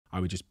I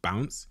would just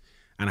bounce.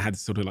 And I had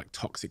this sort of like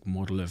toxic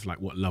model of like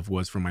what love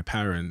was from my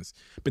parents,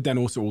 but then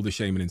also all the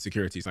shame and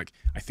insecurities. Like,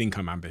 I think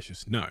I'm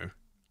ambitious. No,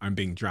 I'm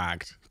being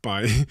dragged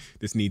by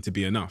this need to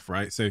be enough,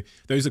 right? So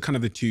those are kind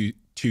of the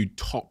two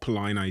top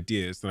line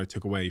ideas that I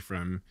took away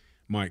from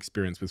my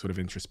experience with sort of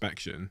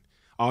introspection.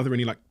 Are there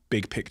any like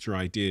big picture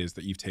ideas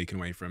that you've taken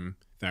away from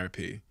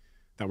therapy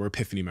that were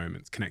epiphany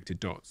moments, connected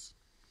dots?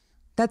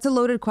 That's a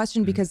loaded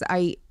question because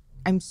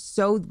I'm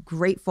so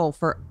grateful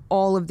for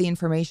all of the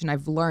information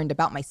I've learned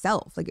about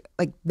myself,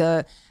 like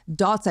the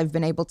dots I've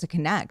been able to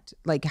connect,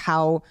 like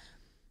how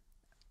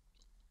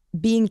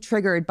being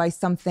triggered by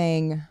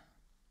something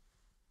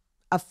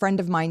a friend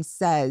of mine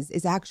says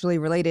is actually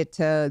related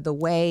to the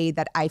way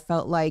that I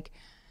felt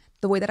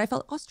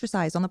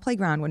ostracized on the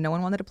playground when no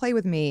one wanted to play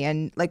with me.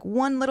 And like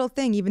one little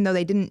thing, even though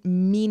they didn't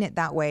mean it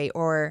that way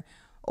or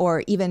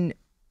even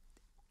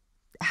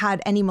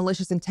had any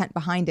malicious intent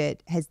behind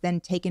it, has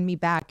then taken me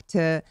back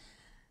to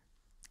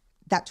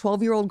that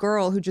 12-year-old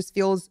girl who just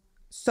feels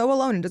so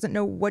alone and doesn't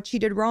know what she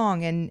did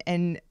wrong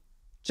and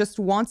just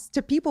wants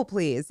to people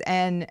please.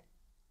 And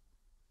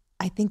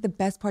I think the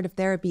best part of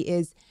therapy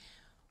is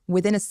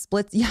within a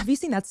split. Yeah, have you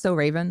seen That's So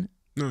Raven?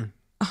 No.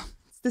 Oh,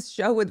 it's this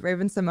show with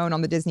Raven Simone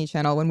on the Disney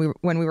Channel when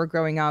we were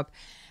growing up.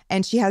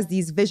 And she has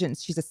these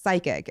visions. She's a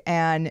psychic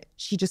and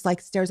she just like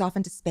stares off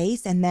into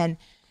space and then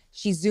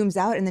she zooms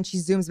out and then she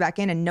zooms back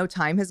in and no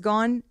time has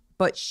gone,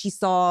 but she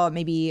saw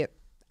maybe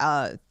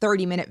a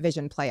 30-minute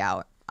vision play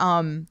out.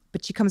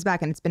 But she comes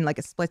back and it's been like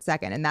a split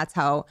second. And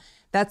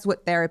that's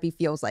what therapy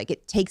feels like.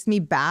 It takes me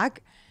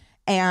back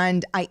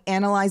and I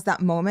analyze that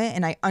moment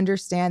and I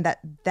understand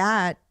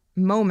that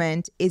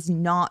moment is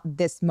not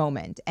this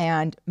moment.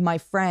 And my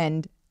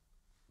friend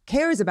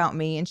cares about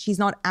me and she's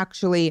not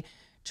actually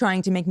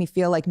trying to make me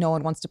feel like no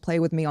one wants to play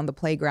with me on the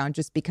playground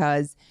just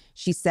because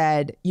she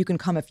said, you can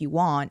come if you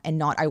want and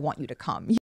not, I want you to come.